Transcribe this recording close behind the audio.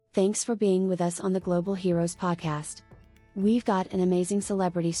Thanks for being with us on the Global Heroes podcast. We've got an amazing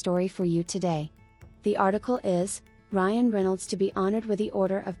celebrity story for you today. The article is, Ryan Reynolds to be honored with the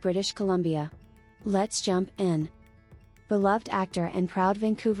Order of British Columbia. Let's jump in. Beloved actor and proud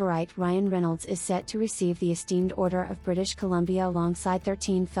Vancouverite Ryan Reynolds is set to receive the esteemed Order of British Columbia alongside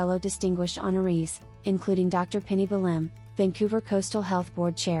 13 fellow distinguished honorees, including Dr. Penny Boelim, Vancouver Coastal Health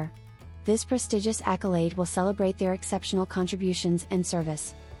Board Chair. This prestigious accolade will celebrate their exceptional contributions and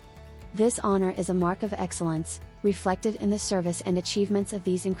service. This honor is a mark of excellence, reflected in the service and achievements of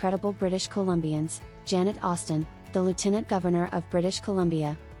these incredible British Columbians, Janet Austin, the Lieutenant Governor of British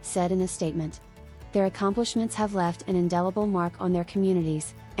Columbia, said in a statement. Their accomplishments have left an indelible mark on their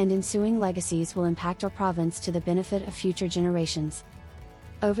communities, and ensuing legacies will impact our province to the benefit of future generations.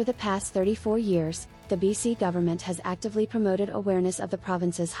 Over the past 34 years, the BC government has actively promoted awareness of the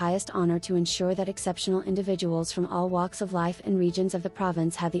province's highest honor to ensure that exceptional individuals from all walks of life and regions of the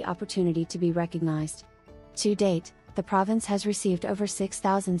province have the opportunity to be recognized. To date, the province has received over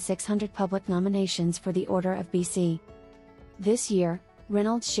 6,600 public nominations for the Order of BC. This year,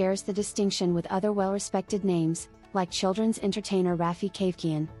 Reynolds shares the distinction with other well-respected names, like children's entertainer Rafi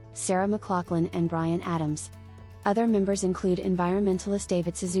Kavkian, Sarah McLachlan and Brian Adams. Other members include environmentalist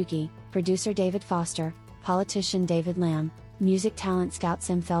David Suzuki, producer David Foster, politician David Lamb, music talent Scout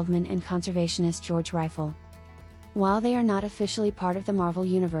Sam Feldman and conservationist George Rifle. While they are not officially part of the Marvel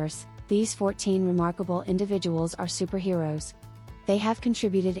Universe, these 14 remarkable individuals are superheroes. They have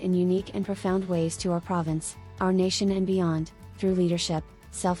contributed in unique and profound ways to our province, our nation and beyond, through leadership,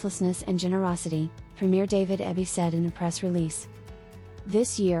 selflessness and generosity, Premier David Eby said in a press release.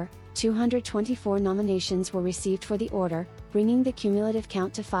 This year, 224 nominations were received for the order, bringing the cumulative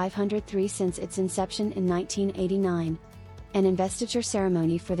count to 503 since its inception in 1989. An investiture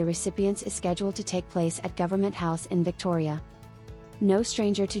ceremony for the recipients is scheduled to take place at Government House in Victoria. No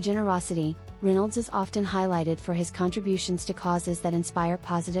stranger to generosity, Reynolds is often highlighted for his contributions to causes that inspire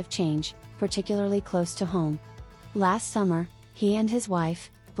positive change, particularly close to home. Last summer, he and his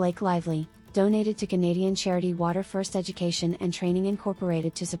wife, Blake Lively, donated to Canadian charity Water First Education and Training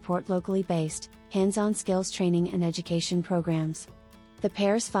Incorporated to support locally based, hands-on skills training and education programs. The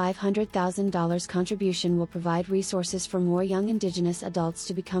pair's $500,000 contribution will provide resources for more young Indigenous adults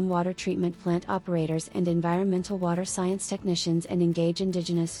to become water treatment plant operators and environmental water science technicians and engage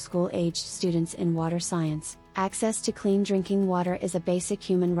Indigenous school-aged students in water science. Access to clean drinking water is a basic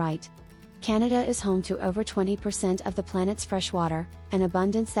human right. Canada is home to over 20% of the planet's fresh water, an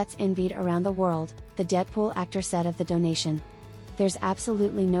abundance that's envied around the world, the Deadpool actor said of the donation. There's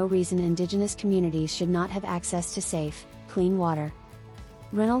absolutely no reason Indigenous communities should not have access to safe, clean water.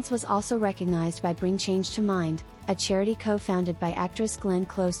 Reynolds was also recognized by Bring Change to Mind, a charity co-founded by actress Glenn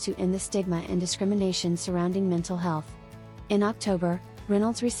Close to end the stigma and discrimination surrounding mental health. In October,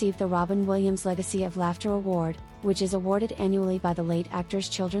 Reynolds received the Robin Williams Legacy of Laughter Award, which is awarded annually by the late actor's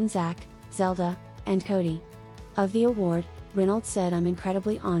children Zach, Zelda, and Cody. Of the award, Reynolds said, "I'm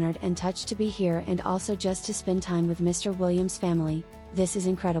incredibly honored and touched to be here and also just to spend time with Mr. Williams' family. This is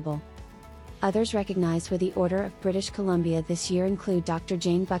incredible." Others recognized with the Order of British Columbia this year include Dr.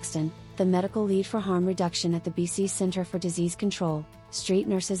 Jane Buxton, the medical lead for harm reduction at the BC Centre for Disease Control, street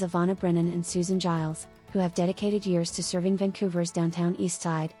nurses Ivana Brennan and Susan Giles, who have dedicated years to serving Vancouver's downtown east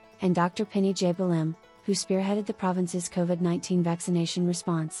side, and Dr. Penny J. Boelim, who spearheaded the province's COVID-19 vaccination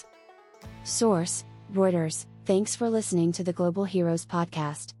response. Source: Reuters. Thanks for listening to the Global Heroes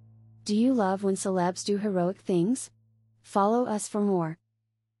podcast. Do you love when celebs do heroic things? Follow us for more.